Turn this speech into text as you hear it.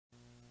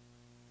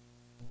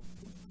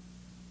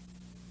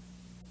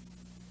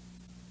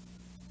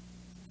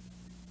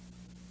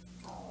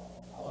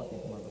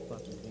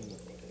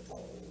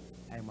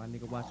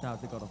nigga, watch out,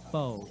 they go to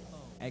fold,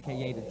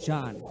 aka the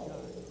Johnny.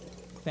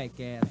 Fake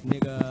ass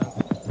nigga.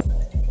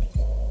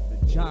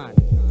 The Johnny.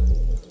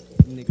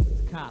 Niggas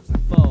is cops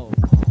and foes.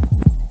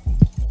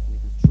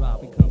 Niggas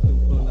drop, we come through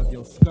pulling up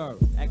your skirt.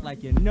 Act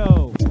like you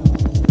know.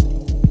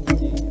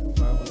 Yeah,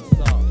 verbal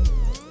assault.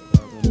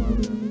 Verbal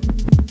murder.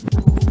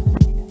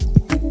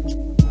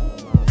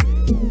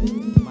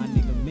 My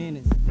nigga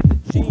Menace, the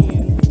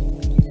gin.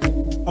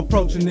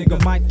 Approach a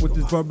nigga Mike with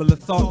this verbal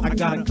assault. I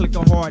gotta click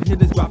on hard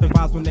hitters, dropping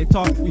rhymes when they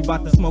talk. We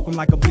bout to smoke 'em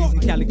like a breezy.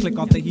 Cali click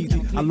off the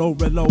heezy. I low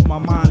reload my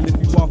mind,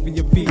 lift you off of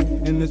your feet.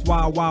 In this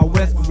wild, wild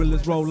west,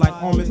 gorillas roll like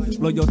armies.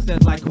 Blow your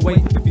set like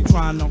Kuwait. If you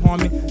trying to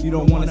harm me, you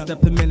don't wanna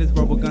step to minutes.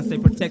 Verbal gun stay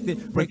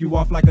protected. Break you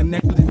off like a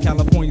necklace.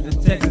 California to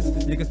Texas.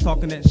 Niggas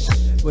talking that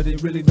shit, but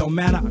it really don't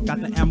matter. I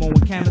got the ammo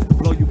and cannons to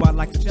blow you out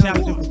like a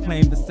challenger.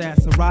 Proclaim the sad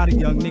Serrata,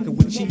 young nigga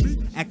with cheese.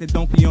 Act a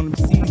donkey on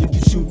them seas if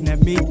you shooting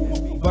at me.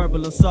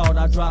 Verbal assault,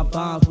 I drop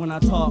bombs when I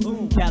talk.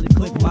 Cali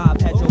Click Mob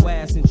had your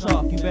ass in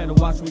chalk. You better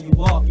watch where you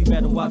walk, you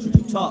better watch what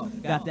you talk.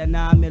 Got that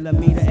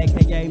 9mm,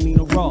 aka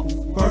Mina Raw.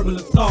 Verbal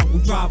assault, we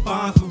drop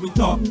bombs when we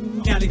talk.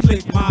 Cali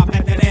Click Mob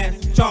had that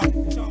ass in chalk.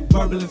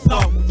 Verbal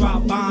assault, we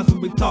drop bombs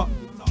when we talk.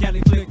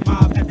 Cali Click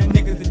Mob had that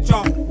niggas in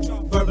chalk.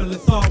 Verbal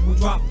assault, we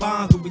drop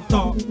bombs when we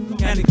talk.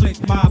 Cali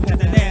Click Mob had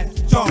that ass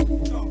in chalk.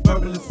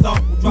 Verbal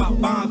assault, we drop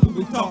bombs when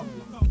we talk.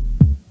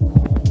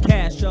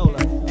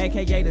 Cashola,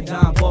 aka the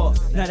Don Bo.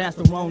 Now that's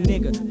the wrong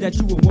nigga that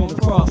you would want to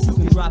cross. You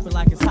can drop it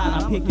like it's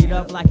hot, I pick it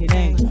up like it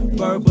ain't.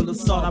 Verbal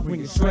assault, I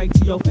bring it straight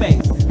to your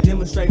face.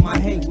 Demonstrate my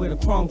hate with a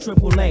chrome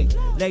 888.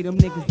 Lay them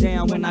niggas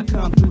down when I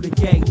come through the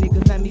gate.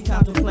 Niggas let me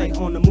contemplate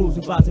on the moves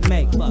we about to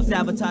make.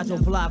 Sabotage your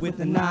block with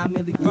the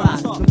 9mm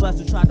Glock. The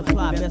buster tried to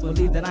fly, best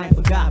believe that I ain't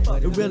forgot.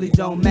 But it really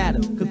don't matter,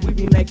 cause we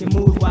be making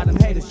moves while them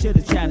haters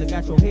shitter chatter.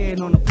 Got your head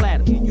on the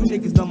platter. You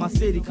niggas know my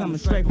city coming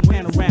straight from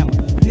Panorama.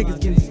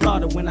 Niggas getting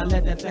slaughtered when I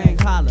let that thing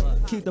holler.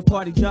 Keep the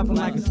party jumping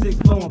like a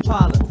 6-4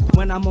 Impala.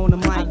 When I'm on the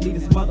mic, leave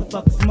this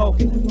motherfucker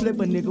smoking. Flip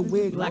a nigga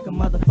wig like a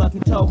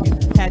motherfucking token.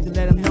 Had to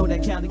let him know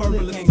that Cali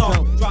Click ain't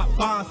joking. Drop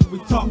bombs when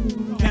we talk.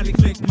 Cali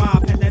Click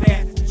Mob had that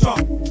ass in chalk.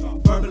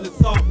 Verbal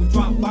assault, we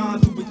drop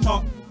bombs when we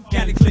talk.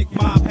 Cali Click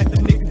Mob had the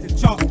niggas in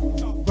chalk.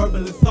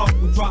 Verbal assault,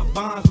 we drop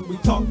bombs when we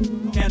talk.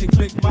 Cali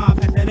Click Mob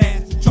had that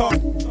ass in chalk.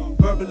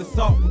 Verbal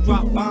assault, we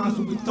drop bombs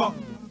when we talk.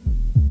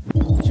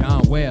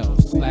 John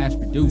Wells, /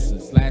 producer,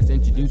 /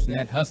 introducing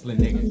that hustling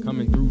nigga,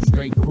 coming through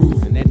straight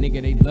cruising. That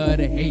nigga they love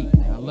to hate,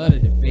 I love to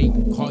debate,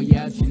 call you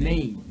out your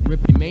name,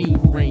 rip your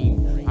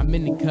mainframe. I'm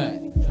in the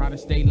cut, try to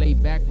stay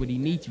laid back with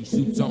Enichi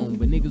suits on,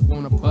 but niggas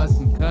wanna bust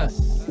and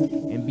cuss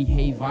and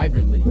behave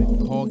vibrantly.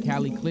 Call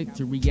Cali Click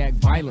to react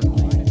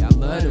violently. I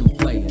love them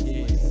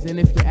players. And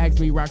if you ask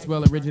me,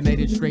 Rockwell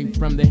originated straight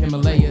from the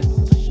Himalayas.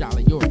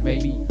 Charlotte York,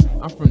 baby.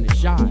 I'm from the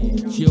shy,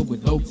 chill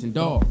with oaks and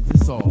dogs,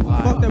 it's all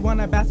live. Fuck that one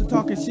that bastard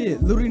talking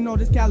shit. Literally know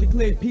this Cali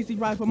Click, PC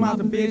rifle miles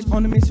a bitch,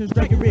 on the mission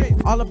straight rich.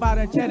 All about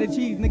that cheddar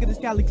cheese, nigga this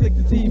Cali Click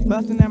disease.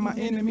 Busting at my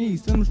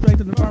enemies, send them straight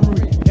to the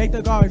infirmary. Hate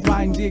the guards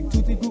riding dick,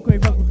 2C crew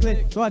can't fuck with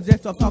click. So I just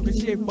stop talking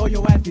shit, boy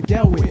your ass get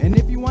dealt with. And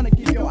if you wanna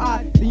keep your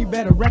eye, then you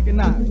better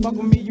recognize. Fuck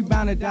with me, you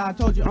bound to die, I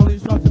told you only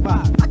the strong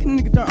survive. I can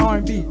nigga turn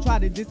R&B, try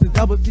to this is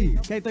double C.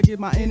 K-Thug is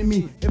my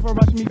enemy, if I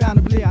rush me bound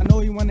to bleed. I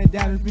know he wanna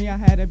damage me, I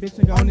had that bitch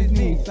nigga on his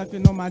knees.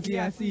 Sucking on my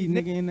DIC,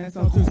 nigga in that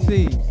song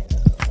 2C.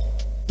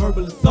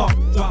 Verbal assault,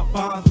 drop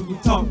bombs when we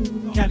talk.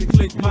 Cali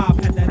Click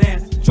Mob had that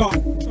ass in chalk.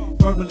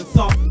 Verbal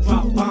assault,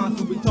 drop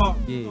bombs when we talk.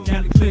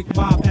 Cali Click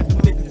Mob had the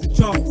niggas in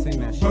chalk.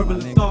 Verbal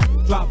assault,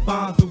 drop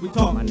bombs when we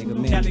talk.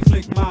 Cali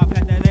Click Mob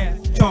had that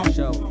ass in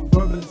chalk.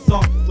 Verbal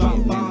assault,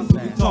 drop bombs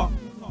when we talk.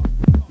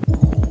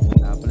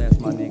 God bless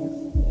my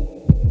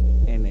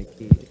niggas and they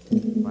kids.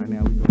 Right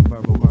now we doing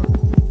verbal murder.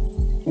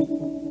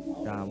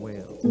 John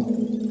Wells,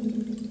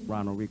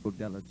 Ronald Rico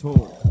Della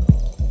Torre.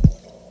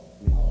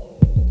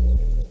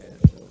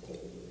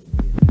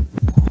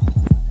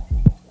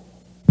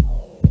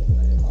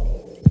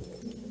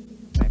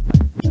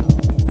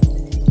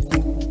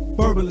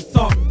 Verbal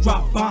assault,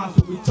 drop bombs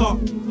when we talk.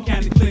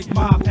 Cali Click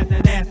Mob had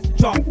that ass in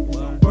chalk.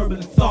 Verbal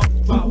assault,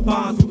 drop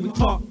bombs when we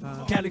talk.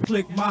 Cali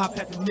Click Mob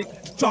had the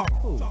niggas in chalk.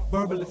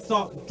 Verbal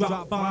assault,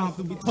 drop bombs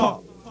when we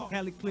talk.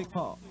 Cali Click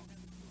Mob.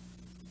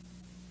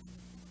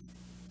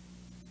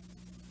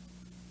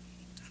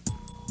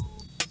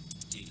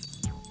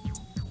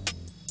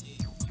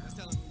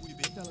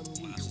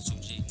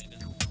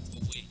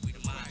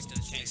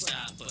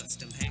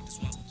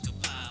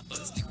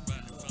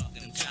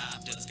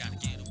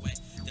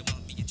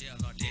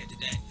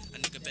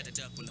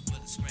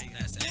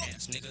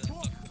 Nigga,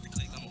 fuck with the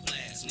click, I'm a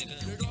blast, nigga.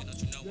 Nigga,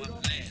 don't you know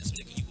I'm last,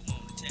 nigga, you were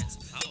on the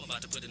test. I'm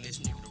about to put in this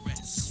nigga to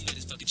rest. Split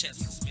his fucking chest,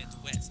 Smith to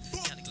West.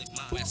 Cali Click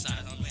Mob, west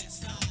side, I'm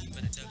west. You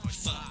better duck or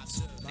fuck.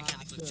 The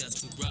Cali Click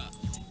just too rough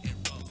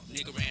and raw.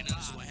 Nigga ran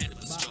up, so I had to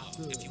withdraw.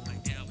 If you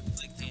ain't down with the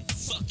click, then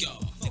fuck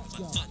y'all. Nigga,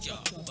 fuck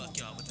y'all. Fuck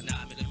y'all with the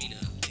 9mm.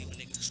 Leave a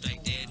nigga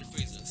straight dead in the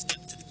freezer.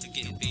 Step to the click,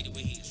 getting beat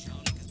with heat. Y'all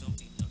niggas don't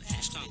need no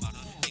hash talk.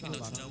 Nigga,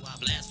 don't you know I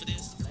blast for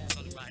this? It's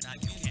only right I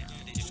you can't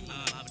do this.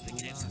 I've been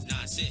nigga since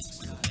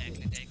 9-6. Back in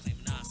the day,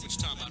 claiming 9-6.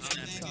 Talking about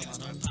niggas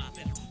start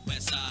popping.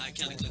 West Mobstas,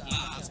 Cali Click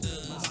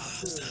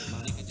Mobstas.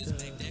 Nigga just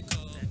make that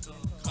call.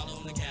 Call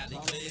on the Cali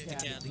Click, the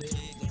Cali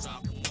Click, gon'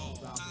 drop them all.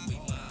 We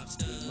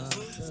Mobstas.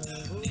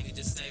 Nigga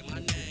just say my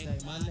name.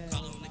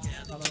 Call on the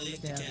Cali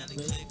Click, the Cali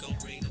Click, gon'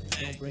 bring the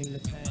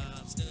pain.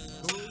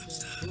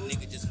 Mobstas.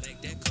 Nigga just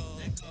make that call.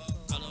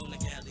 Call on the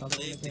Cali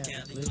Click, the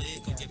Cali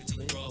Click,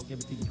 gon' give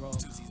it to you raw.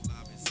 Two seasons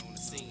live is on the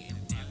scene, and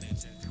the damn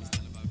legend. We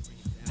still about free.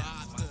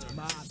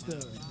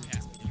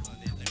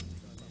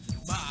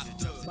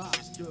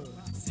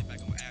 Mobstas. Sit back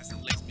on my ass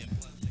and lace me a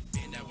blunt.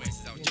 Been that way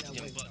since I was just a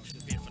young buck.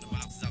 Been from the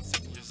mobs since I was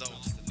 6 years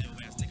old. Just a little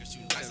ass nigga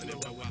shooting dice and know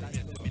where I'm at. I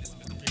mean, it's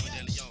Mr. Prima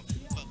De Leon.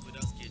 Fuck with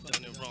us, get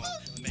done and wrong.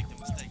 Make the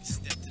mistake,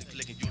 step to the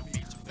click and you'll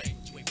beat your fate.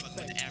 You ain't fucking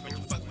with the average,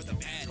 you fuck with the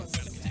bad. You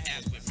better get your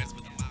ass with, mess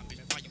with the mob,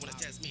 bitch. Why you wanna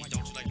test me?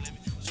 Don't you like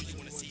limit? Sure you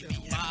wanna see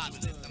me? I'm a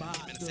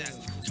Hitman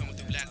Assassin. Coming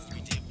through last we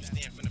did. We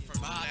stand from the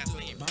first to last.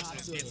 We ain't personal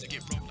skits to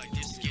get broke like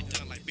this, get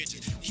done like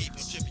bitches. Keep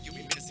on tripping, you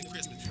be menacing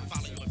Christmas.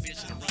 Follow your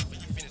ambition and run for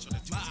you finish on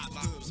the 2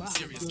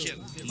 serious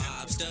killer.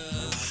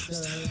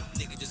 Mobstas.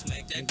 Nigga just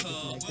make that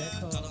call.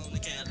 Call on the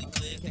Cali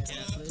Click, the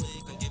Cali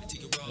Click, gon' give it to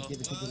you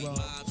raw.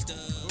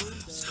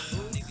 Mobstas.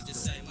 Nigga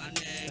just say my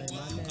name.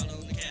 Call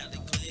on the Cali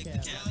Click, the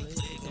Cali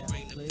Click, gon'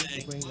 bring the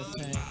pain.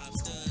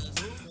 Mobstas.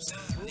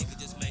 Nigga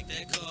just make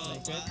that call.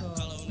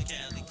 Call on the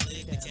Cali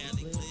Click, the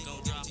Cali Click,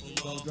 gon'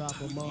 drop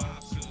them all.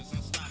 Mobstas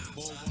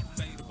unstoppable,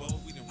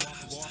 unfadable. We done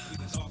walk, we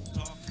done talk.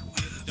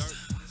 Get the dirt,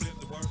 flip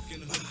the work in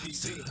the hood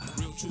DC.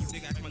 Real true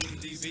nigga, ask my nigga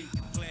DV.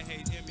 Play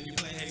hate him and you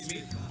play hate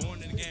me.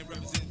 Born in the game,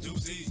 represent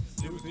doozies.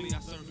 Lyrically, I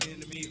serve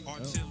enemy.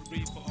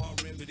 Artillery for all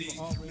remedies.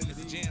 Minutes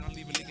of jam, I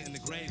leave a nigga in the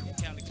grave.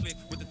 Cali Click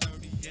with the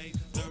 38.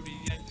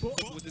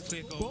 Fuck with the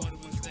click, oh, what a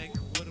mistake.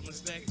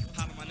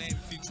 Holler my name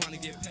if you trying to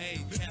get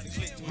paid. Cali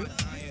Click to my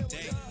dying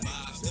day.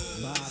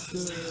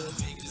 Mobstas.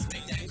 Nigga, just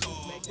make that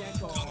call.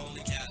 Call on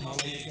the Cali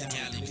Click, the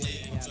Cali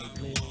Click, drop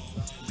them all.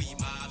 We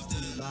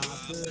Mobstas.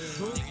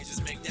 Nigga,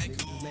 just make that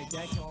call.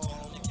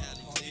 Call on the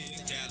Cali Click,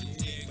 the Cali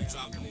Click,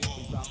 drop them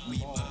all. We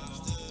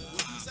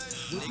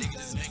Mobstas. Nigga,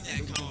 just make that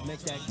call. Call on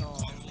the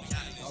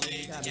Cali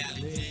Click, the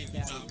Cali Click,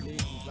 drop them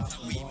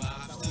all. We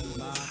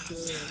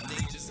Mobstas.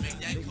 Nigga, just make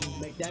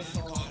that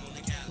call. Call on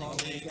the Cali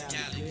Click, the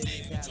Cali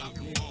Click, drop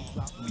them all.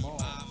 We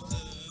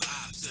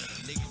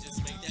Mobstas. Nigga, just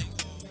make that call.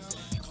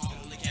 Call on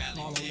the Cali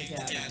Click, the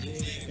Cali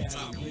Click,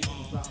 drop them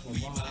all. We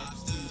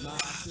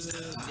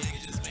Mobstas. Nigga,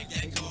 just make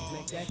that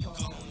call.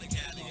 Call on the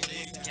Cali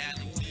Click, the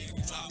Cali Click,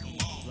 drop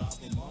them all.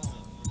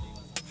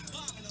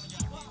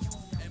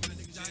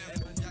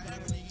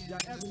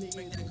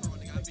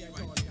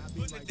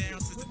 Putting it down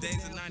since the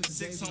days of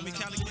 96, homie.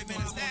 Cali Click,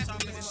 man, it's that.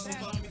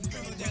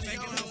 They're making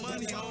our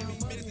money,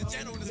 homie. Minutes of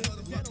general, this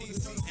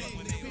motherfucking hey,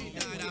 when they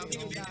died out,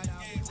 nigga, big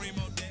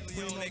Primo De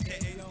Leon, aka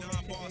the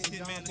Don Bo,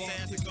 Hitman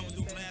Assassin, going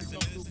through blast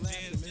and minutes of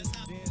jams.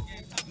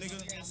 Nigga,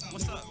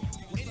 what's up?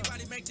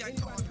 Anybody make that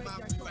call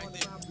about me right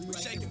there? We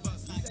shaking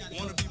bus.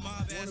 Wanna be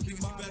mob ass niggas, you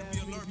better be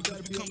alert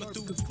because we coming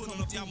through, putting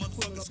up y'all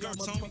motherfucking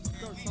skirts, homie.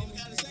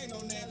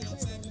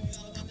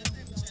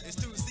 It's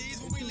 2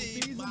 C's when we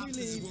leave, Mobstas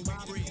is when we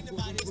breathe.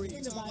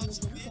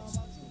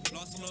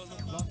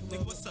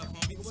 Nigga, what's up,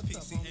 homie? It's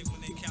PCA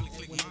when they Cali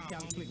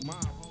Click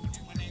Mob.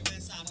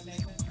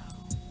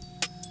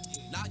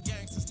 Not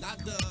gangsters, not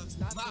thugs,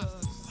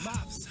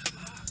 Mobstas.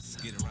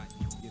 Get it right.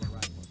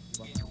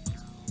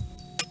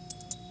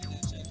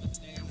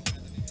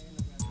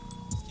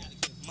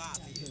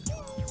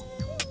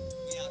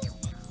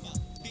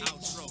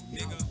 Outro,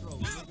 nigga.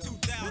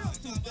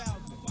 2000.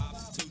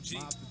 Mobstas 2G.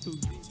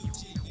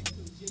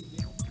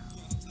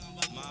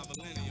 Mob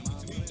Millennium.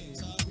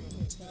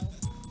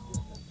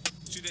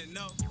 You didn't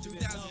know?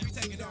 2000, we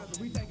taking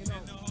over. You didn't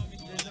know, homie?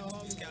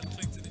 Just gotta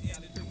click to the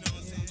end. You know what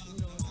I'm saying?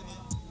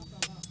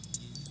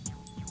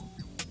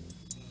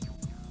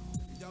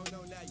 You don't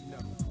know now, you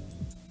know.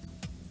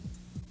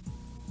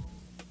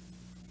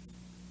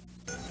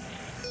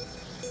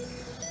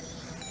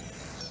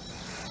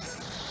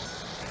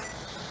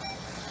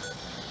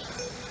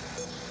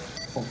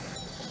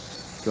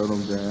 Shut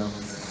them down.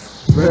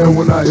 Man,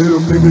 when I hit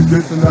them niggas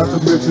dissing out the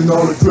bitch and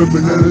all the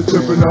tripping and the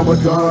tripping, I'm a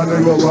Don,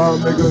 ain't gon' rob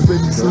niggas,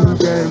 think you true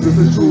gang,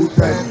 this a true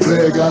tax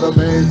player, gotta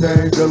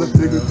maintain, tell us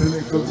niggas in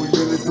it, cause we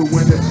in it to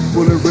win it,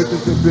 full of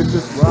riches and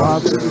bitches,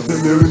 rob bitches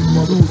and lyrics,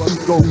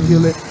 motherfuckers gon'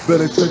 kill it,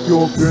 better check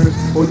your appearance,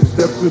 or you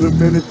step to the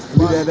minutes,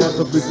 leave that ass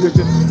up a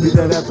kitchen, leave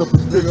that ass up a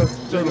sticker,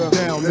 shut them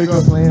down, nigga.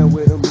 Playing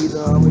with them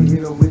either, I'ma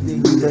hit them with the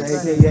heater,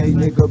 aka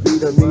nigga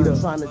beat a meter,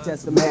 trying to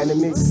test the man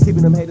in me,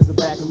 keeping them haters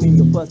back of me,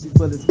 your pussy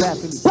full of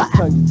facility,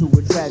 turn you to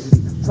a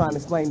tragedy. Trying to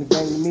explain the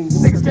game to me,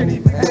 niggas can't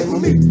even hang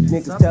with me.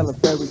 Niggas telling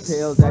fairy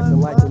tales,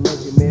 acting like they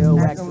make it meal,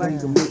 acting like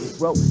them niggas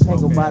broke,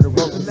 hanging by the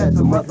rope and let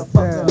the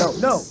motherfucker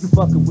know. You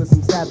fucking with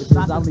some savages,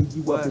 I'll leave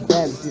you up to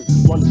bandages.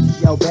 Wanna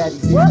see how bad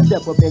he is,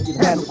 step up and get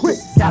handled quick.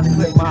 Cali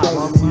Click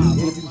Mob,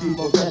 if you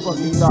people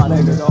fuck me, thought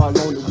ain't it all on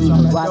the week.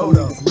 Why the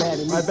niggas mad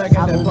at me?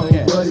 I don't know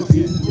what it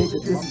is, nigga,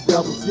 this is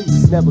double C.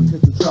 Never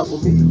could you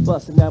trouble me,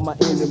 busting at my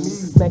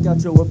enemies. Make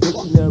out your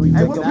dictionary.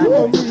 Hey, what you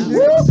on me,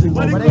 nigga?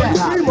 What they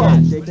got?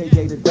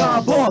 JKJ the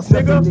Don Bo.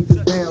 Shut them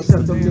niggas down,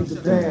 shut them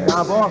niggas down.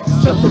 Don Bo.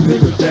 Shut them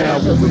niggas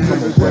down when we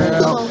come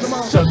around.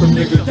 Shut them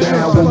niggas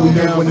down when we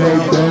down.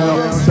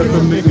 Shut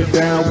them niggas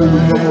down when we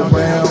come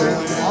around.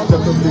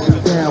 Shut them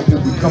niggas down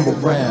when we come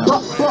around.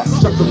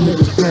 Shut them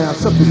niggas down,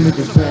 shut them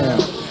niggas down.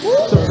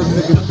 Shut them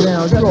niggas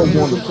down, you don't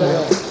want to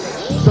fail.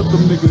 Shut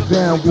them niggas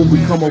down when we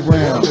come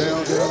around.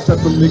 Shut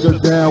them niggas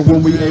down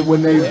when we ain't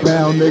when they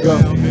bound, nigga.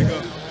 Shut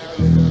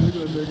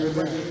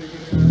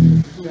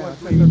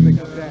them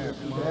niggas down.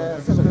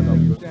 Shut them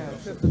niggas down.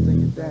 Shut them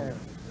niggas down.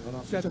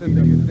 Shut them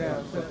niggas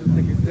down. Shut them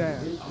niggas down.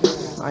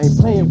 I ain't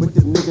playing with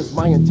them niggas,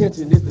 my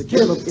intention is to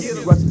kill him. If he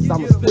rushes,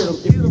 I'ma split him.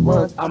 If he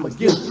runs, I'ma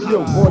get him. You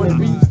don't wanna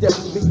read, step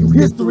to me, you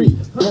history.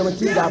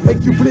 Guaranteed I'll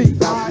make you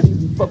bleed. I'll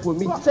believe you fuck with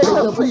me. Take it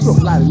up, please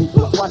don't lie to me.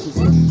 Watch it,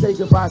 say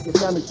goodbye, get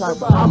family time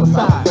for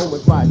homicide.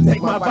 Moment right,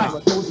 take my advice. I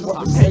told you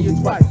what to say is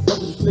right. Look at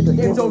this nigga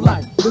in your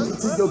life. Listen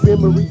to your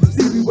memory, you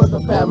see we was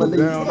a family.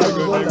 Why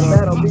you wanna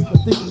battle me for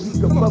thinking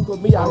you can fuck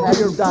with me? I'll have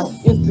you die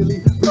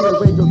instantly.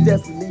 Rearrange your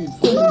destiny.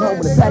 Send you home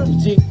in a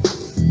package, G.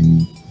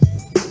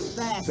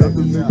 Shut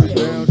them niggas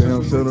down,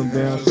 shut them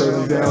down, shut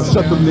them down,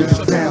 shut them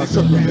niggas down,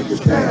 shut them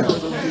niggas down.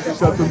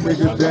 Shut them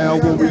niggas down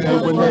when we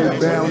ain't when they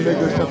down,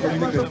 nigga. Shut them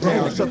niggas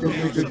down, shut them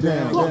niggas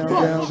down,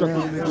 shut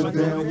them niggas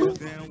down.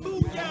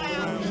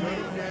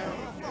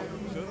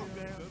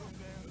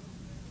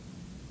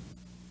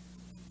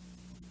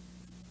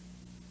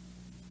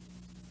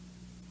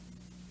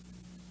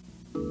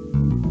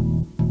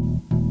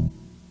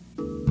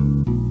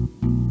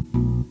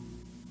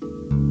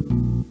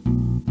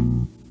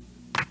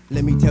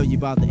 Let me tell you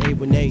about the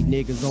 818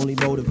 niggas only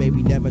motivate.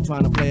 We never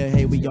tryna play a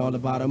hey, we all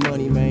about our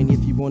money, man.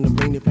 If you wanna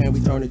bring the pain, we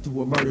turn it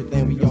to a murder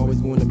thing. We always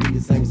wanna be the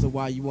same, so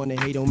why you wanna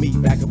hate on me?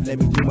 Back up, let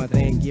me do my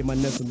thing, give my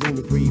nuts some room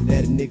to breathe.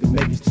 Let a nigga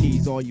make his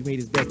cheese, all you hate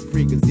is best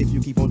free. Cause if you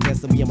keep on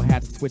testing me, I'ma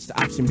have to switch to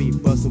option B.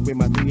 Bustin' with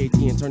my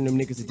 318 and turn them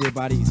niggas to dead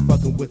bodies.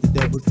 Fucking with the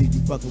double C, you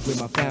fucking with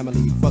my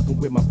family. You fucking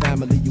with my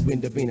family, you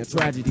end up being a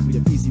tragedy. We the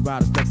PC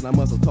riders, flexing our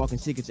muscle, talking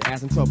shit, get your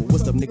ass in trouble.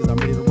 What's up, niggas? I'm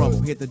ready to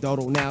rumble. Hit the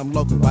dodo, now I'm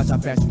local. Watch how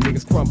fast you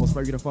niggas crumble.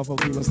 Spray you the fun,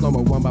 keep in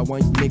slow-mo. One by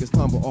one, you niggas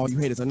tumble. All you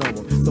haters are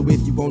normal. So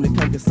if you wanna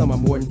come get some,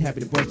 I'm more than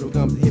happy to bust your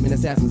gums. The Hitman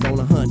Assassin's on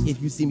a hunt.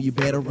 If you see me, you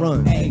better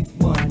run.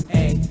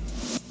 818,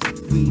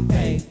 we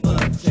pay for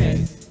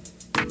chase.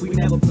 We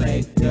never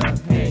play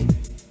the hate.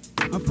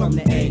 I'm from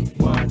the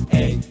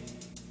 818.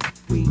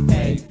 We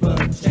pay for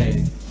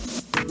chase.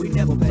 We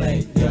never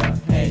play the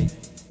hate.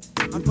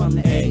 I'm from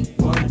the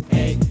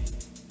 818.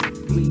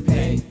 We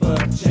pay for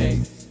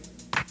chase.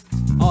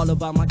 All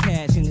about my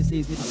cash and it's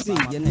easy to see.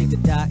 Your nigga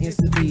die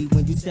instantly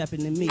when you step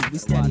into me. We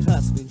steady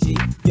hustling, G.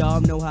 Y'all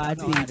know how it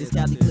be. This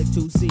Cali Click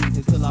 2 C's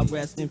until I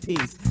rest in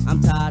peace. I'm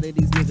tired of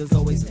these niggas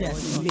always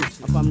testing me.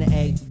 I'm from the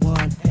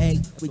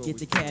 818. We get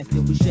the cash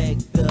till we shake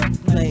the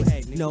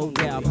place. No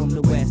doubt from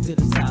the west to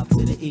the south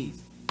to the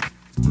east.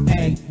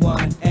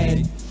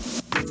 818.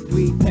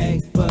 We pay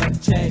for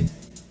chase.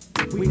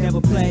 We never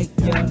play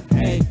your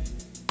hate.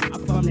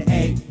 I'm from the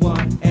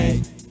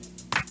 818.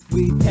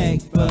 We pay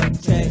for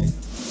chase.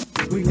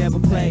 We never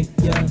play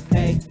your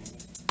hate.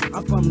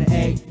 I'm from the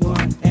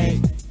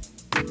 818.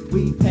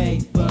 We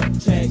pay for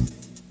chase.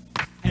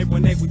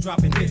 818, we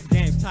dropping hits,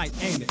 game tight,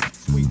 ain't it?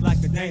 Sweet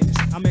like a Danish.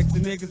 I make the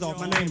niggas off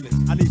my nameless.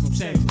 I leave them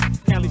shameless.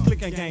 Cali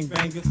Click ain't gang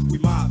bangers, we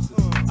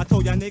mobsters. I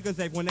told y'all niggas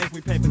 818,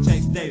 we pay for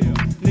chase data.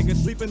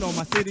 Niggas sleeping on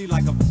my city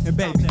like a f***ing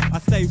baby. I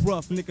stay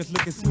rough, niggas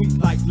looking sweet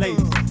like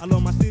ladies. I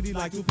love my city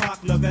like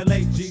Tupac, love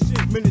LA, G.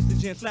 Minutes to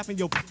gent slapping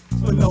your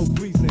for no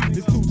reason.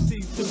 It's 2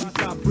 C's till we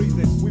stop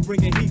breathing. We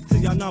bringing heat to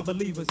y'all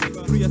non-believers.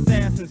 3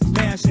 assassins,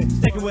 smashing,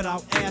 taking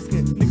without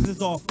asking. Niggas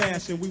is all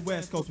fashion, we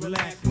West Coast,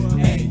 relax.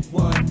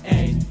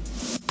 818.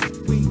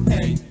 We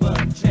pay for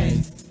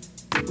chase.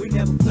 We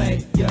never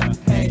play your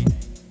hate.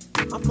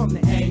 I'm from the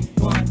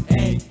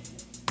 818.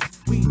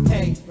 We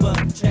pay for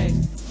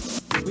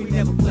chase. We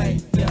never play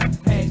your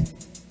hate.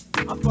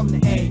 I'm from the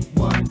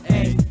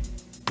 818.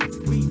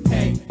 We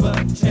pay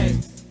for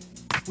chase.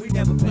 We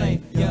never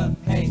play your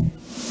hate.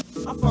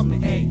 I'm from the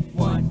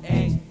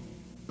 818.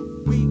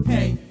 We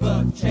pay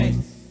for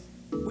chase.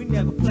 We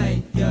never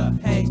play your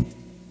hate.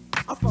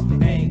 I'm from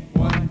the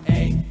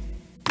 818.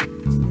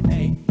 It's the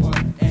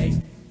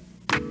 818.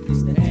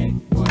 It's the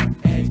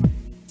 818.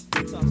 We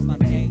talking about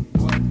the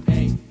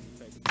 818.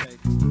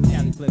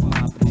 Cali Click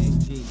Mob,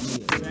 AG,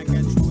 yeah. Back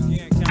at you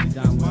again, Cali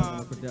Click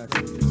Mob.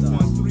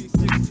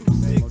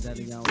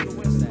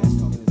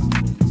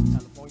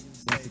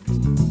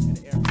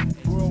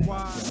 13626.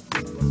 Worldwide.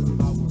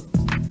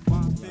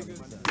 My figures.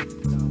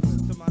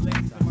 To my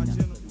ladies and my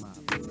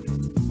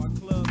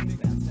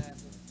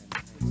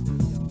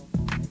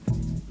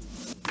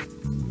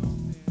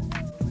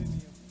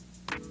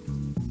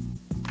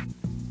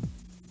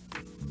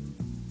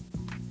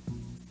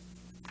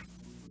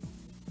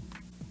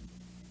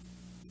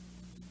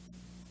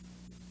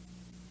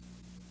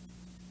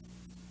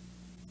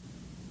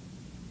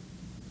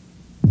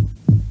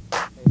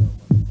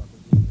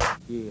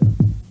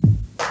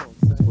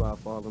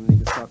all them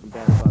niggas talking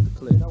bad about the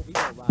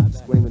clip.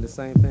 Screaming the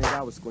same thing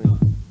I was screaming.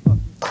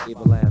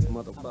 Evil ass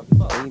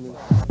motherfucking demon.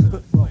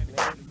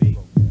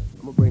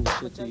 I'ma bring this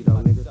shit to you though,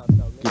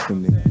 nigga. Get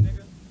them niggas.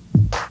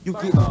 You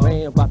getting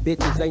ran by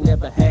bitches, ain't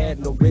never had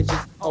no riches.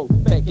 Oh,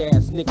 fake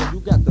ass nigga, you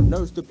got the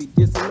nerves to be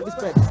dissing. Let me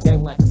spread this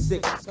game like a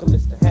sickness.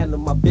 Commence to handle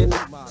my business.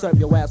 Serve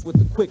your ass with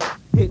the quick,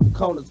 hitting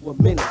corners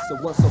with minutes.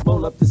 So once I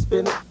roll up the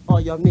spinner,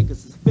 all y'all niggas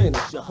is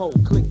finished. Your whole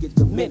clique get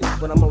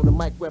diminished when I'm on the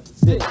mic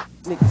representing.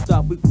 Niggas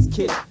thought we was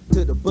kidding,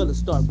 till the bullets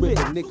start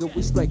ripping. Nigga,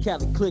 we straight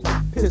Cali clicking,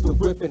 pistol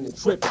ripping and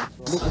tripping.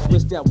 Niggas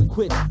wish that we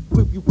quit.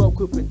 Whip you broke,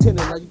 quit pretending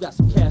now you got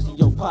some cash in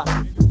your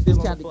pocket. This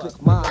Cali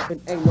Click Mob,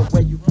 and ain't no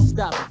way you can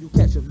stop it. You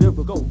catch a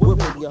lyrical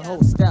whooping, your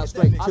whole style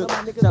straight took.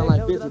 Sound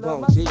like Busy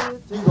Bone G.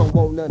 You don't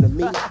want none of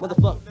me,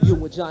 motherfucker. You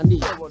and Johnny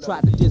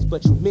tried to diss,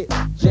 but you missed.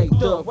 J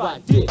Dub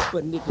right dick,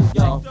 but nigga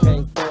y'all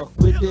can't fuck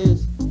with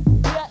this.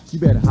 You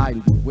better hide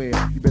and beware.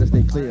 You better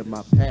stay clear of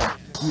my path.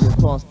 You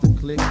done crossed the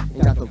click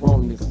and got the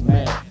wrong niggas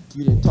mad.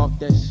 You didn't talk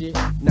that shit,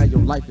 now your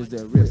life is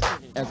at risk.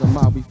 As a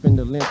mob, we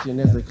finna lynch, and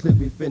as a clip,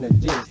 we finna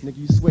diss. Nigga,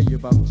 you swear you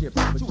about chips,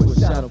 but you a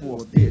shadow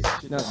for a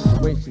bitch. Now the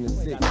situation is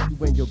sick,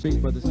 you ain't your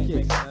big brother's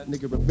kicks.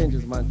 Nigga, revenge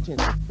is my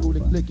intention. Who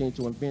the click ain't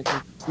your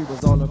invention. We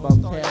was all about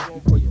cash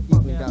before you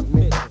even got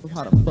mint. So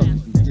how the fuck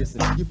is you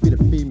dissing? You fit a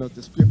female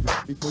description.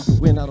 Before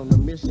you went out on a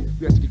mission,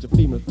 you have to get your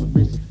female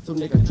permission. So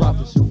nigga, drop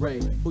the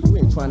charade. Who you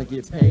ain't trying to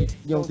get paid.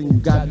 The only thing you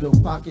got in your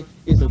pocket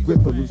is a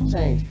grip of loose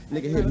change.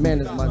 Nigga, Hitman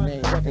is my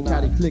name, and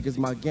Cali Click is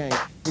my game.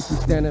 If you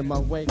stand in my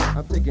way,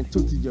 I'm taking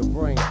two to your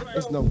brain.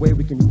 There's no way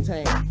we can be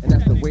tamed, and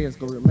that's the way it's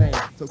gonna remain.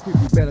 So quick,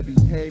 you better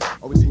behave,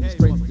 or we send you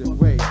straight to the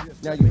grave.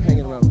 Now you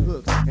hanging around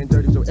hooks, and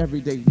dirty your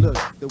everyday look.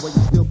 The way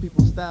you steal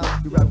people's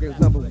style, you rap game's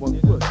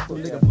 #1 book. So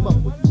nigga,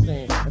 fuck what you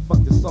saying, and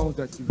fuck the songs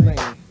that you laying.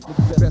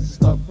 Nigga, you best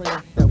start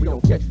praying that we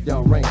don't catch you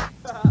down rain.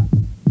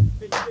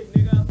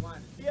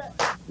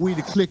 We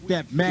the click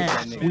that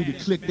mash, we the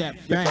click that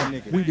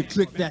bang, we the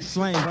click that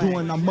slang,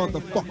 doing our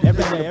motherfucking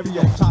thing. Be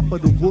on top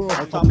of the world,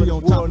 I'll be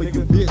on top of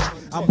your bitch.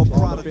 I'm a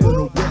product of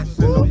the West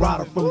and a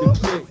rider from the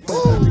click.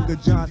 That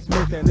nigga John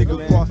Smith, that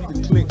nigga cross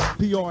the click.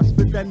 PR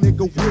spit that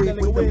nigga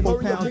wig with the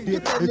 4-pound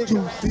dick and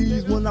 2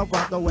 C's when I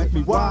rock. Don't ask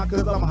me why,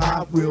 cause I'm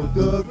high, real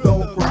good,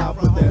 don't cry.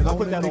 Put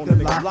that on the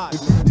nigga lie.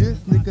 If you this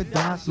nigga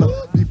die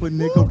slow, deep a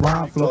nigga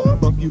rhyme flow.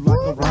 Fuck you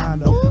like a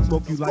rhino,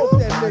 smoke you like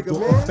a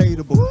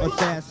Unfadable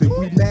assassin.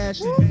 We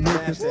mashing you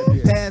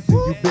niggas, passing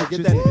you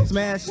bitches,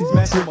 smashing,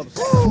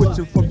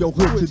 switching from your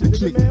hood to the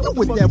click. You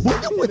with that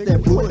book, you with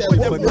that book,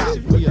 but not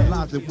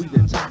realize that we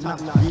the top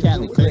notch.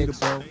 Cali Click,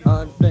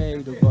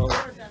 Unfadable.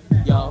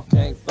 Y'all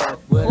can't fuck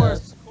with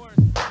us.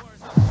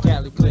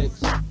 Cali Clicks,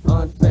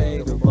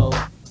 Unfadable.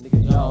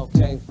 Nigga, y'all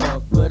can't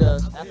fuck with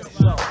us.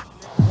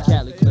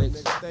 Cali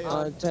Clicks,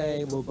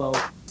 Untamable.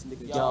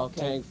 Nigga, y'all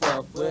can't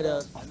fuck with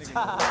us.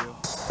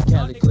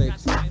 Cali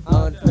Clicks,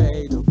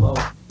 Unfadable.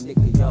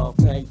 Nigga, y'all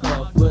can't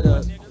fuck with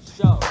us.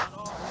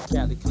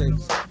 Cali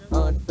Clicks,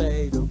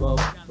 Unfadable.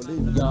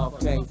 Believe y'all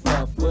can't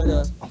fuck with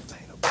us.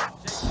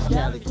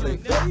 Cali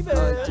Clicks,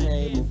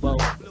 Untamable.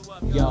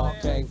 Y'all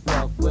can't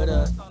fuck with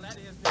us.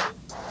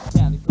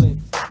 Cali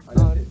Clicks,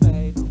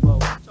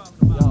 Unfadable.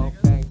 Y'all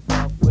can't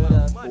fuck with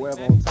us.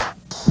 Forever on top.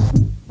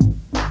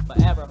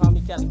 Forever,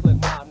 homie, Cali Click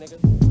Mob, nigga.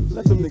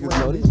 Let them niggas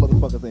know these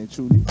motherfuckers ain't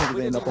true. These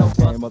niggas ain't up on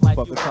game,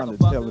 motherfucker. Trying to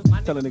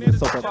tell a nigga to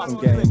soak up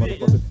some game,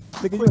 motherfucker.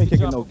 Nigga, you ain't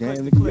kicking no game,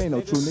 nigga. You ain't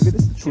no true nigga.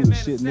 This is true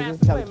shit,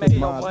 nigga. Cali Click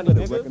Mob, better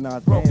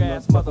recognize game,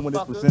 motherfucker. When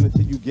it's presented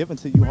to you, given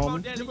to you,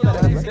 homie. You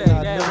gotta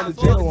recognize never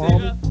the general,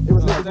 homie. It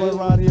was niggas running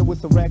around here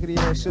with some raggedy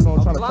ass shit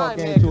on, trying to talk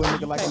game to a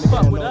nigga like a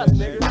nigga don't know that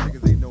shit.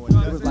 Niggas ain't knowing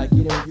nothing. It was like,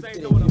 you fit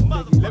in.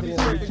 Let me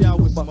straight y'all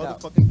with some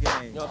motherfucking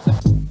game. You know what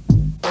I'm saying?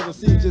 Brother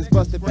C just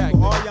busted back.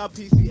 All y'all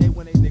PCA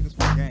when they niggas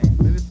for game.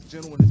 Ladies and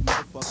gentlemen, this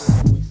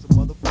motherfucker, we some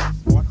motherfucking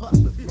smart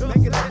hustlers. We're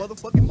making our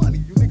motherfucking money.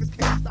 You niggas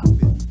can't stop it.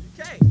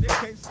 You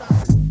can't stop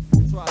it.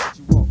 Try what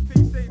you want.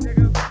 PC,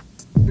 nigga.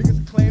 Niggas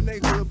claim they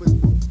good, but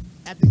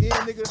at the end,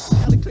 nigga,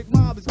 Cali Click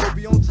Mob is gonna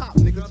be on top,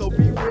 nigga, so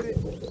be with it.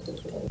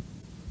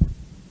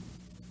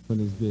 On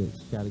this bitch,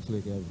 Cali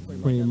Click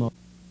ever. Cream up.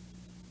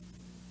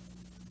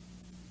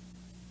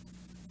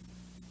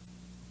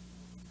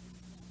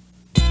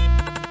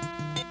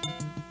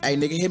 Hey,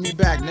 nigga, hit me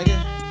back, nigga.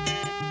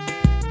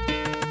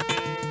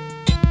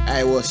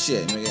 Hey, well,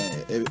 shit,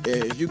 nigga.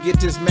 If you get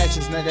this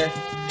message, nigga,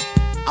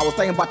 I was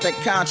thinking about that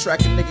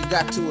contract a nigga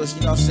got to us,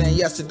 you know what I'm saying,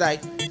 yesterday.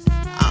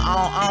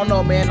 I don't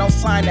know, man. Don't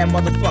sign that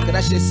motherfucker.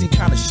 That shit seem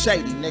kind of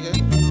shady, nigga.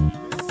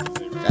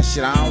 That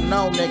shit, I don't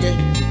know, nigga.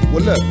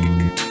 Well, look,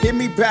 hit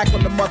me back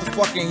on the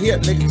motherfucking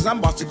hip, nigga, because I'm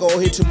about to go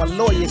here to my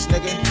lawyers,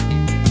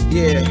 nigga.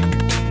 Yeah.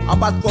 I'm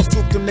about to go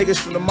swoop them niggas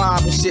from the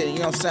mob and shit, you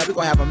know what I'm saying? We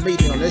gonna have a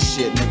meeting on this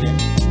shit, nigga.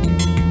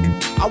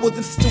 I was in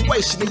a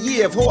situation, a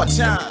year of hard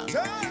time.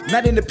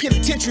 Not in the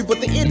penitentiary,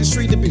 but the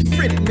industry that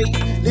befriended me.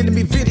 Lending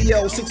me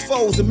videos, 6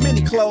 folds and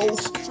mini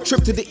clothes.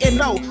 Trip to the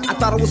NO, I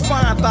thought it was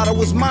fine, thought it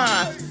was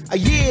mine. A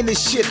year in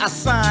this shit, I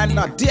signed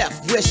a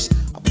death wish.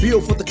 A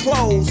bill for the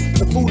clothes,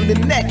 the food and the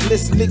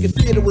necklace. Nigga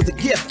feel it was a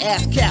gift,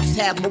 ass caps,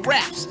 have my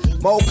raps.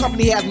 My old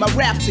company has my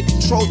raps, it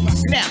controls my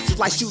snaps. It's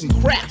like shooting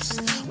craps.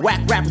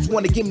 Whack rappers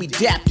wanna get me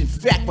dapped. In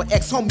fact, my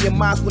ex-homie of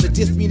mine's wanna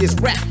diss me in this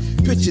rap.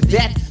 Picture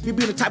that, me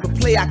being the type of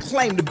player I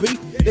claim to be.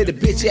 Let a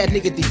bitch ass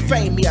nigga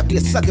defame me. I'd be a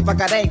sucker if I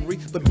got angry,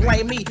 but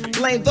blame me.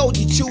 Blame those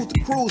you choose to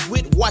cruise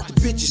with. Watch the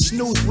bitches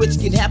snooze, which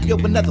get happy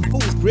over another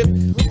fool's grip.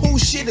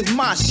 Whose shit is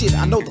my shit?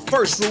 I know the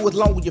first rule, as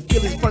long as your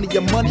feelings in front of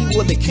your money,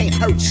 well, they can't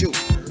hurt you.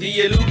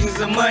 The illusions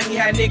of money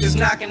had niggas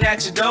knocking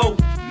at your door.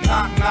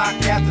 Knock,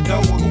 knock at the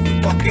door, who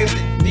the fuck is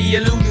it? The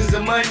illusions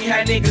of money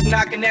had niggas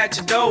knocking at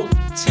your door.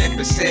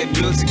 10%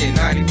 music and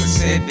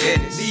 90%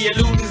 business. The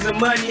illusions of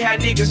money had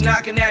niggas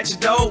knocking at your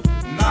door.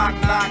 Knock,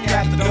 knock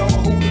at the door,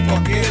 who the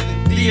fuck is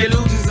it? The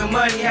illusions of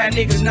money had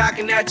niggas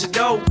knocking at your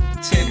door.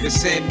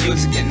 10%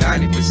 music and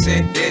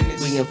 90%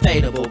 business. We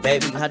Unfadable,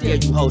 baby. How dare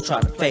you hoes try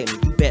to fade me?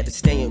 You better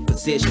stay in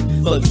position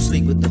before you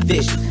sleep with the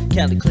vision.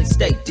 Cali Click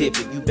stay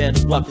dipping. You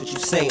better rock what you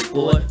saying,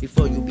 boy,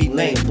 before you be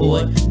lame,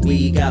 boy.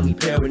 We got me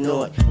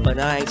paranoid, but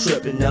I ain't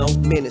tripping, no.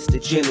 Minister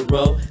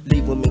General,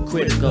 leave women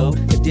critical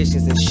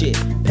conditions and shit.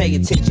 Pay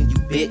attention, you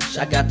bitch.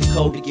 I got the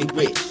code to get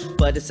rich,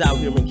 but it's out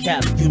here in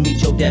Cali. You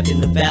meet your death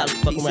in the valley.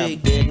 Fuck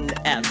around dead in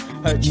the alley.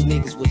 Heard you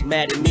niggas was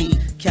mad at me.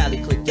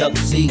 Cali Click double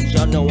C's.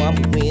 Y'all know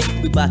I'ma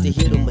win. We bout to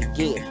hit them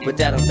again with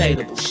that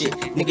Unfadable shit.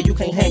 Nigga, you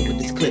can't hang with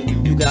this clip.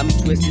 You got me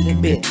twisted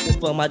and bent.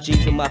 Just for my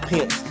G's and my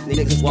pimps.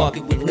 Niggas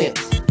walking with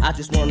limps. I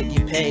just wanna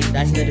get paid.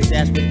 I said it's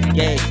that's with the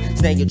game.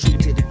 Staying true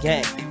to the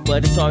game,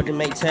 but it's hard to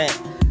maintain.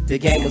 The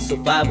game of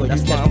survival.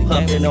 That's why I'm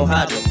pumping on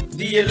hydro.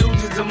 The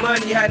illusions of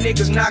money had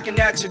niggas knocking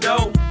at your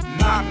door.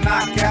 Knock,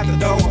 knock at the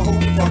door, who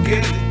the fuck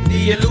is it?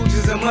 The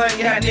illusions of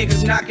money had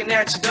niggas knocking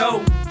at your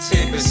door.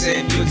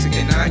 10% music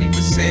and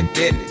 90%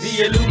 business.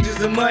 The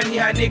illusions of money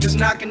had niggas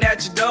knocking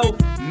at your door.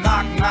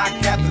 Knock, knock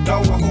at the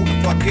door, who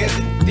the fuck is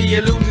it? The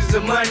illusions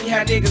of money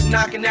had niggas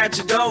knocking at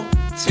your door.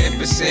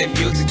 10%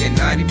 music and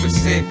 90%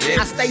 business.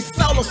 I stay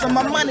solo, so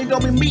my money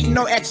don't be meeting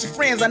no extra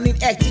friends. I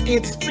need extra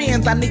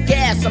interference, I need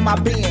gas on my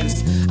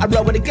bins. I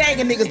run with a gang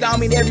of niggas, don't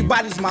mean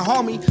everybody's my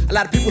homie. A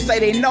lot of people say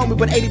they know me,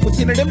 but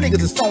 80% of them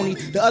niggas is phony.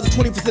 The other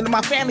 20% of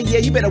my family, yeah,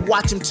 you better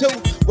watch them too.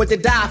 What they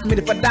die for me,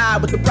 if I die,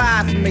 what the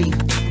ride for me.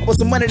 For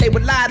some money they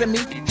would lie to me,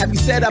 have me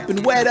set up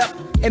and wet up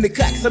in the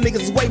cut. Some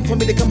niggas is waiting for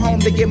me to come home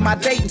to get my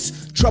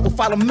datings. Trouble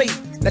follow me,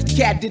 that the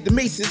cat did the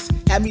Mises.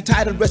 Had me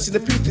tied up, rest of the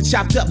pieces,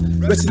 chopped up,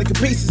 rest of the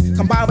pieces.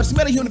 Combined with some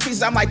other human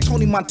pieces, I'm like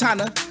Tony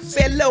Montana.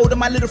 Say hello to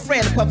my little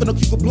friend, puffin' on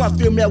keep a blunt,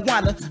 feel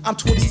marijuana. I'm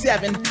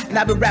 27, and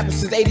I've been rapping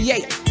since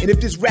 88. And if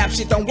this rap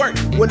shit don't work,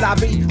 will I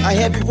be a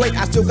heavyweight?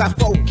 I still got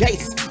 4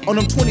 gates. On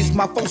them 20s,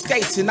 my 4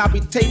 skates, and I'll be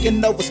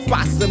taking over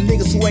spots. Them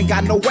niggas who ain't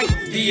got no weight.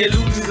 The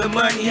illusions of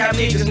money have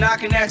niggas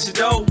knocking at your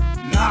door.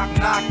 Knock,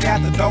 knock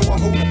at the door,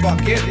 who the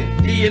fuck is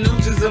it? The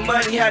illusions of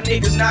money have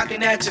niggas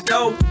knocking at your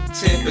door.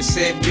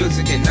 10%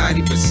 music and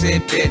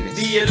 90% business.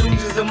 The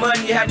illusions of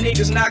money have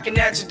niggas knocking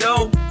at your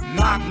door.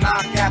 Knock,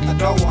 knock at the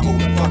door, who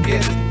the fuck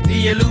is it?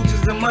 The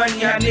illusions of money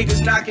have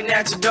niggas knocking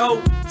at your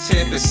door.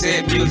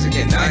 10% music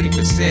and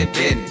 90%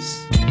 business.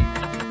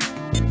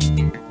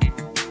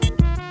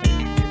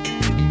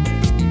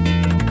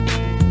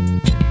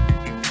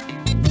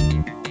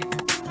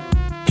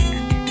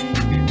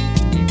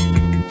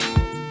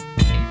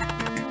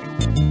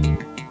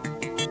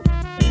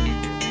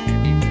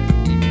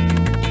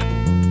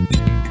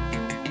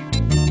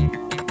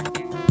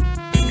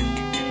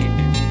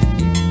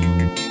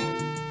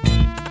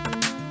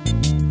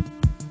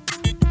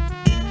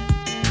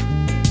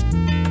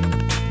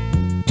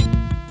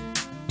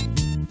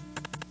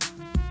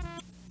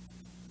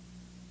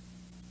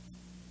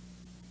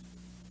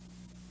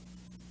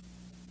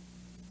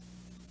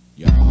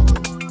 Yo,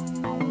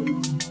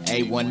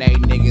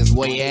 818 niggas,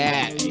 where you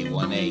at?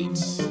 818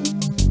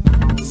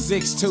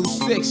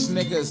 626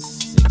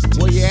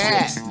 niggas, where you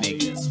at?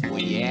 Niggas,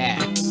 where you at?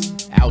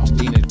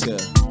 Altadena to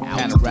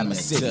Panorama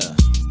City,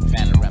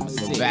 Panorama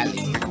City,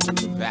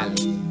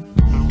 Valley,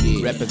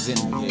 yeah.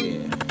 Representing,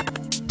 yeah.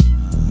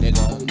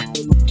 Nigga.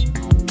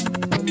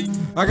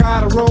 I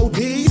gotta roll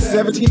D,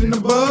 17 and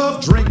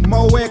above, drink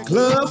more at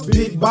clubs,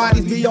 big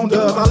bodies be on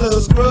dubs, I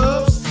love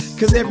scrubs.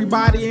 Cause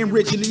everybody ain't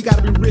rich, and you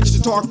gotta be rich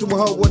to talk to a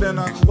hoe with a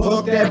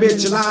fuck that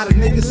bitch. A lot of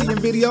niggas seeing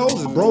videos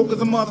is broke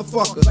as a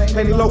motherfucker.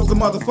 Penny low as a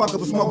motherfucker,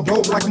 but smoke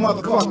dope like a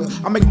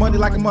motherfucker. I make money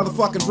like a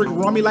motherfucker, drink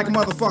rummy like a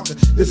motherfucker.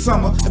 This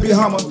summer, I be a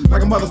hummer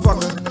like a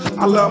motherfucker.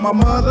 I love my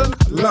mother,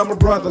 I love my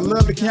brother,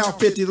 love to count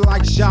 50s. I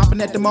like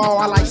shopping at the mall,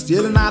 I like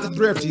stealing out of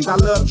thrifties. I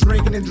love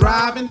drinking and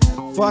driving,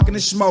 fucking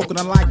and smoking.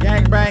 I like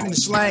gangbanging and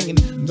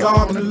slanging,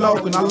 dogging and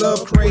loking. I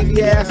love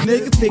crazy ass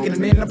niggas picking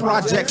them in the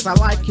projects. I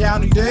like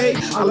county day,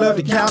 I love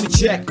the county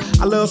check.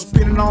 I love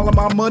spending all of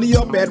my money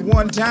up at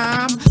one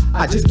time.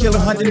 I just kill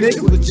 100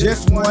 niggas with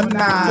just one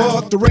nine.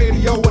 Fuck the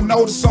radio and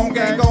know the song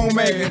ain't gon'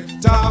 make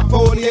it. Top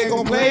 40 ain't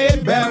gon' play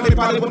it, bad they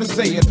probably wanna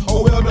say it.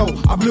 Oh well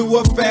no, I blew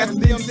up fast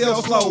and them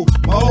sell slow.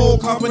 My old whole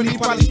company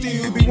probably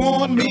still be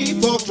wanting me.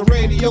 Fuck the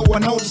radio, I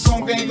know the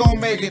song ain't gon'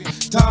 make it.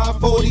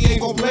 Top 40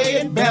 ain't gon' play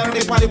it. Banner,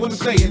 they probably wouldn't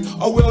say it.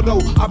 Oh well, no,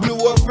 I blew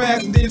up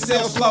fast and didn't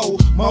sell slow.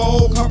 My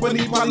whole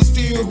company probably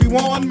still be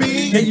wanting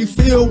me. Can you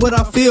feel what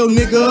I feel,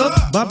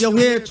 nigga? Bob your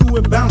head to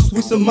it, bounce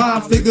with some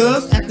mind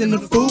figures, acting a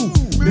fool.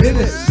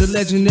 Menace, the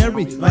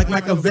legendary, like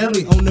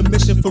Machiavelli, on a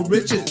mission for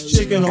riches,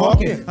 chicken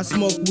hawking. I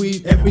smoke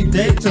weed every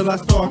day till I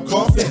start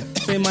coughing.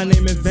 Say my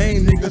name in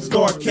vain, niggas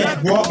start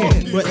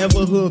catwalking.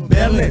 Forever hood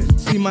bellin',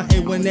 see my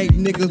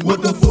 818 niggas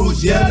with the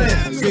fools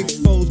yelling. 6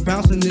 foes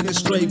bouncing, niggas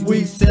straight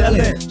weed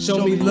selling.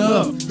 Show me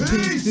love,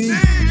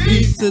 TC,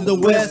 east to the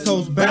west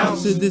coast,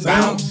 bounce to this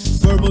bounce.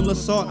 Verbal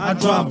assault, I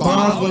drop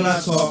bombs when I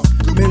talk.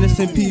 Menace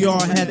and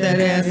PR had that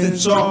ass in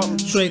chalk.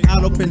 Straight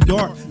out up in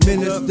dark.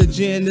 Menace the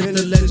gin is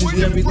the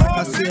legendary, like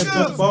I said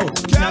before.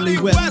 Cali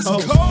West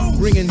Coast,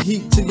 bringing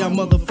heat to y'all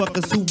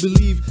motherfuckers who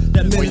believe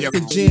that Menace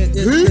the gin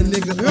is the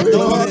nigga.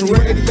 Fuck the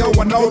radio,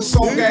 I know the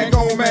song ain't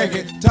gon' make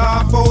it.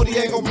 Top 40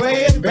 ain't gon'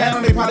 play it.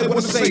 Banner, they probably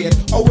wouldn't say it.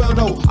 Oh well,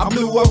 no, I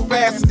blew up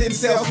fast and didn't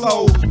sell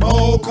slow. My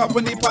whole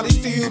company probably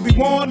still be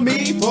wanting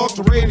me. Fuck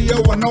the radio,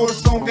 I know the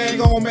song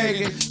ain't gon'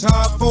 make it.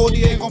 Top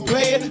 40 ain't gon'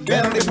 play it.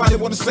 Banner, they probably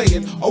wouldn't say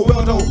it. Oh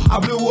well, no, I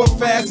blew up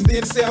fast and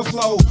didn't sell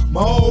slow.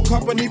 My whole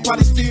company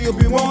probably still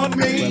be wanting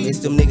me. Well, it's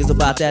them niggas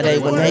about that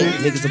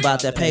 818, niggas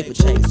about that paper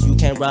chase. You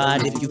can't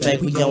ride if you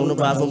fake, we on the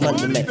ride from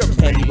Monday, man.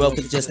 Can't be broke,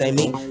 it just ain't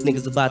me.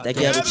 Niggas about that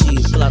ghetto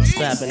cheese. Pull out the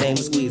strap and aim and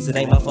squeeze. It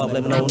ain't my fault,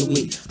 blame it on the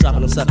weed.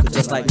 Dropping them suckers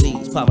just like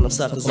leaves, popping them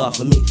suckers off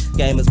of me.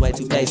 Game is way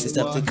too basic,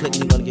 step to click,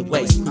 you gonna get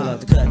wasted. Pull out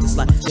the cut just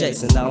like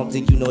Jason, I don't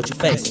think you know what you're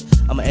facing.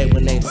 I'm an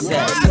 818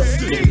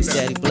 assassin, nigga be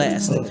steady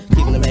blasting.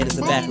 Keeping them haters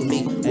in back with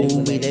me.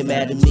 Ooh, they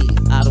mad at me.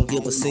 I don't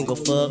give a single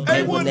fuck.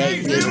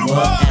 818, hit them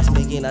up. Ask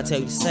me again, I tell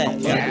you the sack.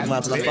 Gotta get my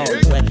till I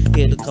phone crack.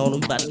 Hit the corner,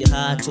 we bout to get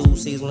high. 2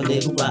 C's when a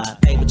nigga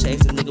ride. Paper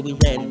chasing, nigga, we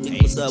ready.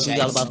 Nigga, what's up? We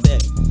all about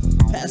that.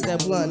 Pass that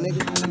blunt,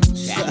 nigga.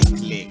 Cali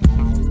Click.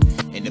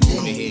 And the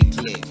bullet head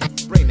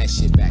click. Bring that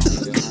shit back,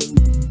 nigga.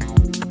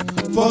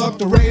 Fuck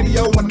the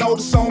radio, I know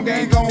the song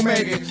ain't gon'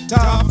 make it.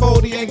 Top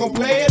 40 ain't gon'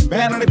 play it.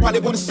 Banner, they probably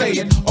wouldn't say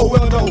it. Oh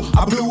well, no,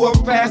 I blew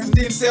up fast and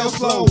didn't sell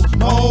slow.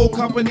 My whole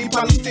company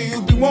probably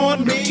still be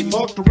wanting me.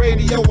 Fuck the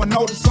radio, I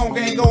know the song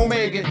ain't gon'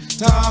 make it.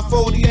 Top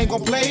 40 ain't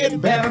gon' play it.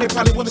 Banner, they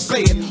probably wouldn't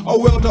say it. Oh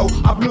well, no,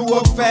 I blew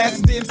up fast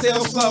and didn't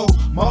sell slow.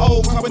 My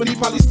whole company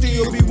probably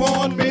still be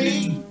wanting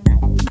me.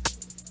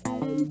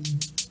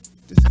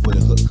 This is where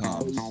the hook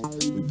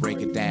comes. We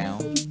break it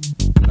down.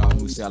 You know,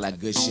 we sell that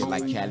good shit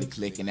like Cali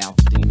Click and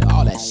Alpha,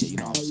 all that shit, you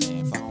know what I'm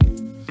saying? Fuck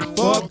it.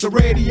 Fuck the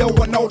radio,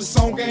 I know the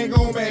song ain't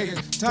gon' make it.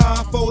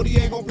 Top 40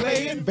 ain't gon'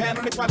 play it.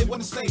 Banner, they probably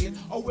wouldn't say it.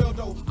 Oh well,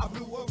 no, I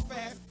blew up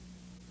fast.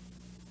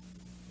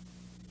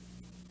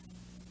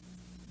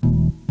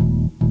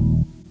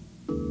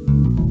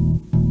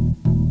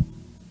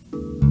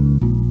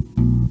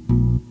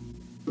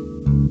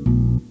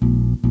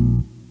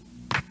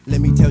 Let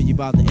me tell you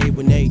about the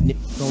 818,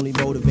 niggas only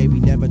motivate, we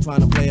never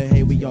tryna play a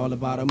hey, we all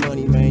about our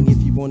money, man.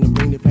 If you wanna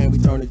bring the pain, we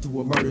turn it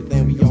to a murder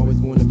thing, we always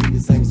wanna be the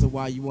same, so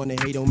why you wanna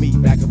hate on me?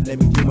 Back up, let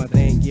me do my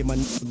thing, give my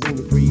niggas room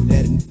to breathe,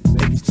 let it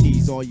make his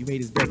cheese, all you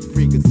hate is best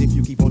free, cause if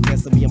you keep on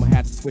testing me, I'ma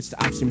have to switch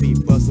to option B,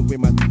 bustin' with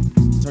my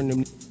turn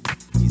them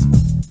these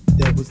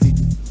devils, see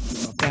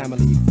my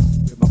family,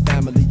 with my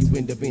family, you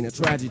end up being a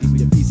tragedy, we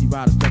the PC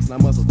riders, flexing our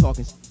muscle,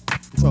 talking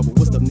trouble,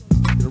 what's up,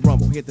 the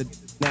rumble, hit the,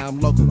 now I'm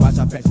local, watch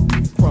I fetch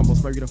crumble,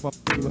 spray you the fuck,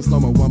 you in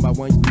slow-mo, one by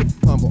one, you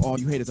humble, all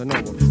you haters are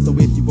normal, so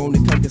if you wanna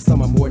come get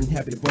some, I'm more than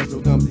happy to bust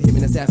your gums, the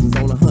Hitman Assassin's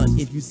on a hunt,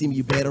 if you see me,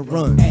 you better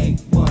run.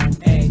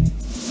 818,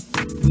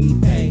 we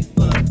pay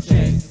for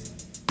chase,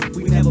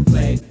 we never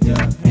play the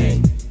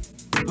hate,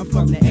 I'm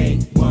from the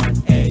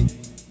 818,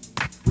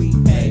 we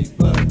pay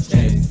for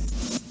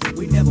chase,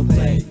 we never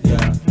play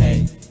the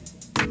hate,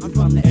 I'm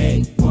from the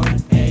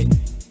 818,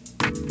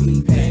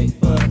 we pay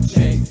for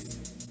chase.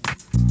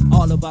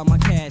 All about my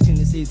cash and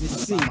it's easy to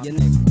see. Your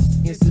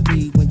nigga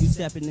instantly when you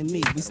stepping to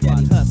me, we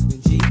steady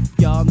hustling, G.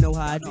 Y'all know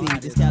how it be.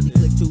 This Cali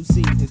Click 2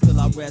 seasons till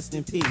I rest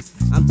in peace.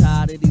 I'm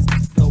tired of these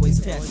always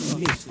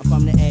testing me. I'm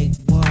from the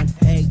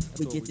 818.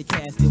 We get the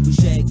cash till we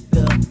shake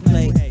the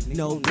place.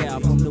 No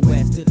doubt from the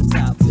west to the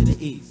south to the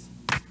east.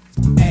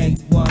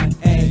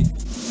 818.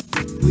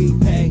 We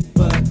pay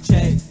for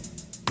chase.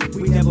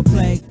 We never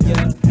play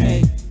your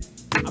hate.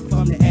 I'm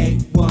from the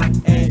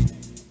 818.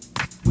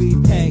 We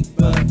pay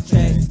for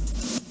chase.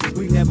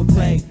 We never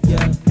play your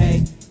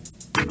hate.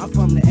 I'm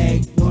from the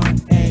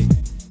 818.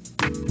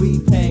 We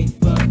pay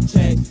for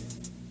chase.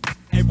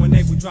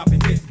 818, we dropping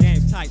hits,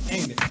 game tight,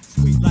 ain't it?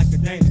 Sweet like a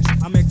Danish.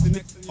 I'm mixing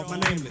it off my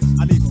nameless.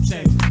 I leave them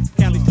shameless.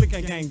 Cali Click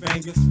ain't gang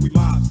bangers, we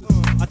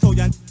mobsters. I told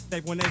y'all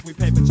 818, we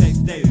paper chase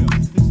data.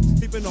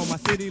 Sleeping on my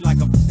city like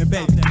a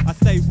baby. I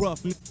stay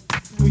rough,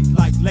 sweet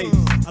like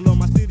ladies. I love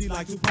my city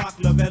like Tupac,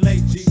 love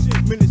LAG.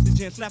 Minutes to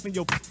gin, slapping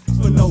your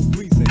for no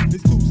reason.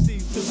 There's 2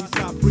 C's till we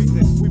stop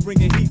breathing. We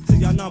bringing heat to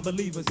y'all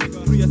non-believers.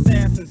 3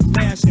 assassins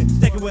flashing,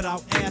 take it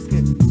without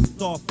asking.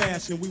 It's all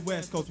fashion, we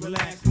West Coast,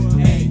 relax.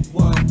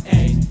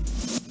 818.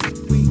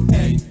 We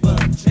pay for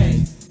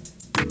chase.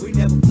 We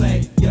never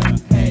play your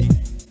hate.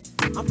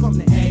 I'm from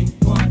the 818.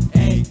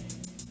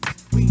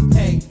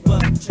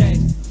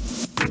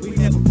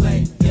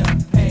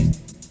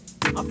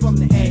 I'm from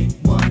the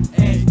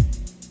A1A.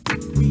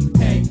 We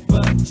pay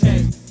but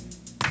chase.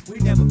 We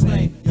never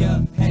play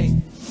your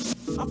hate.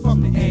 I'm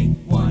from the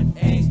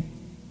A1A.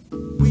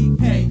 We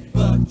pay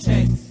but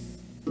chase.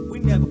 We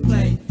never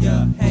play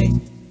your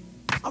hate.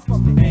 I'm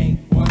from the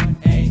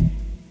A1A.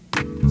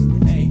 The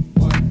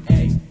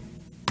A1A.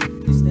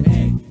 It's the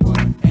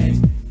A1A.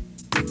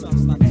 We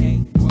talking about the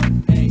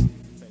A1A.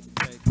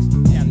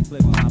 Cali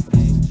Click Mob for the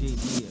AG.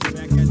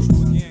 Back at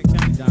you again,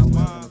 Cali Click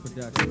Mob.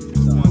 Production.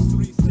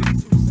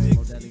 13626.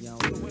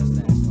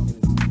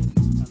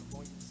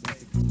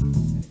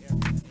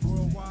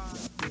 Worldwide.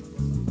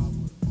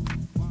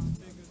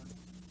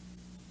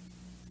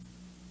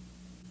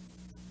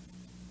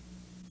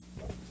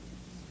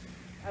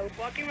 I was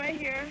walking right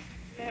here.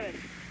 Lemon.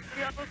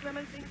 See all those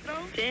lemons being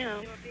thrown?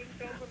 Damn. You're being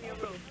thrown from your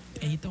room.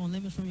 Hey, you throwing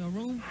lemons from your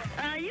room?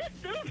 You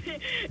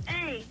stupid.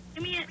 Hey,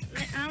 give me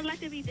I don't like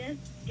to be this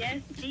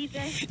guest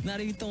DJ. Not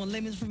even throwing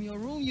lemons from your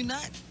room, you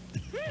not?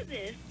 Who is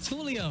this? It's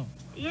Julio.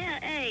 Yeah,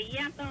 hey,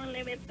 yeah, I'm throwing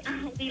lemons.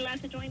 Do you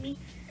like to join me?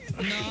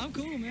 No, I'm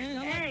cool,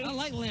 man. I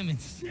like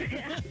lemons.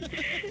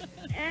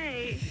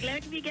 Hey,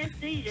 let me be guest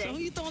DJ. So who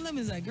you throwing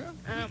lemons at, girl?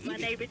 My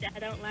neighbors that I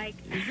don't like.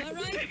 Is that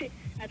right?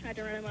 I tried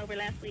to run them over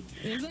last week.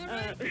 Is that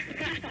right?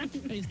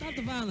 Hey, stop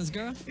the violence,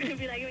 girl.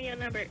 Be like, give me your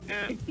number.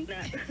 No.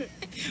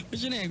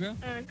 What's your name, girl?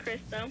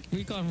 Crystal. Where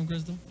you calling from,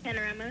 Crystal?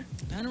 Panorama.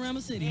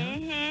 Panorama City, huh?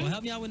 Well,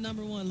 help me out with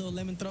number one, little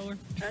lemon thrower.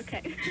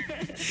 Okay.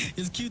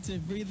 It's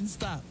Q-tip, breathe and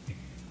stop.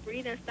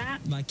 Breathe and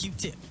stop? My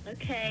Q-tip.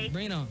 Okay.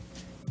 Bring it on.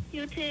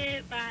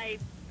 Q-tip by...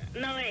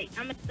 No, wait,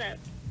 I'm messed up.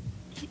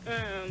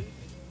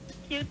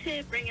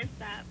 Q-tip, bring and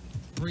stop.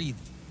 Breathe.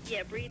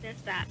 Yeah, breathe and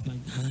stop. Like,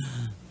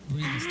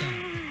 breathe and stop.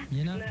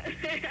 You know?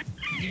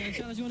 You got any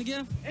shout-outs you want to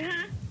give?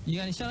 You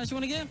got any shout-outs you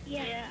want to give?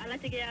 Yeah, I'd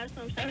like to give out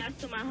some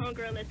shout-outs to my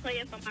homegirl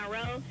Latoya from my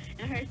road,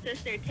 and her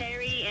sister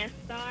Terry, and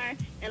Star,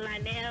 and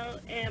Lionel,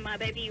 and my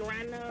baby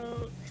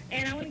Ronald.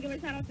 And I want to give a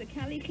shout-out to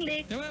Cali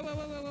Click.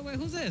 Wait,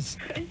 who's this?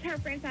 It's her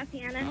friend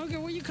Tatiana. Okay,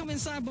 where you come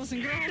inside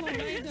busting, girl? Hold on,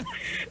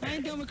 I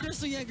ain't done with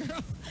Crystal yet,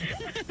 girl.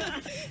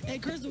 Hey,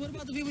 Crystal, what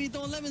about the people you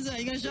throwing lemons at?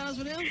 You got shout-outs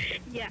for them?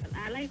 Yeah,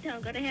 I like to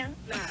tell them go to hell.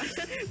 Nah,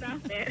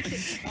 not fair.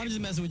 I'm just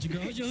messing with you,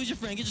 girl. Who's your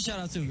friend? Get your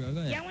shout-out too, girl. Go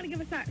ahead. Yeah, I want to give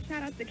a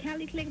shout-out to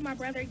Cali Click, my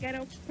brother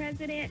Ghetto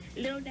President,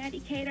 Lil Daddy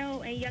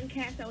Kato, and Young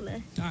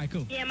Cashola. All right,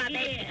 cool. Yeah,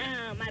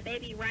 my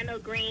baby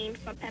Ronald Green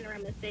from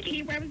Panorama City.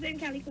 He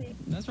represents Cali Click.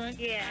 That's right.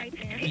 Yeah.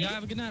 Y'all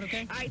have a good night,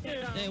 okay? All right,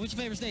 Hey, what's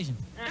your favorite station?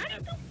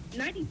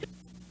 92.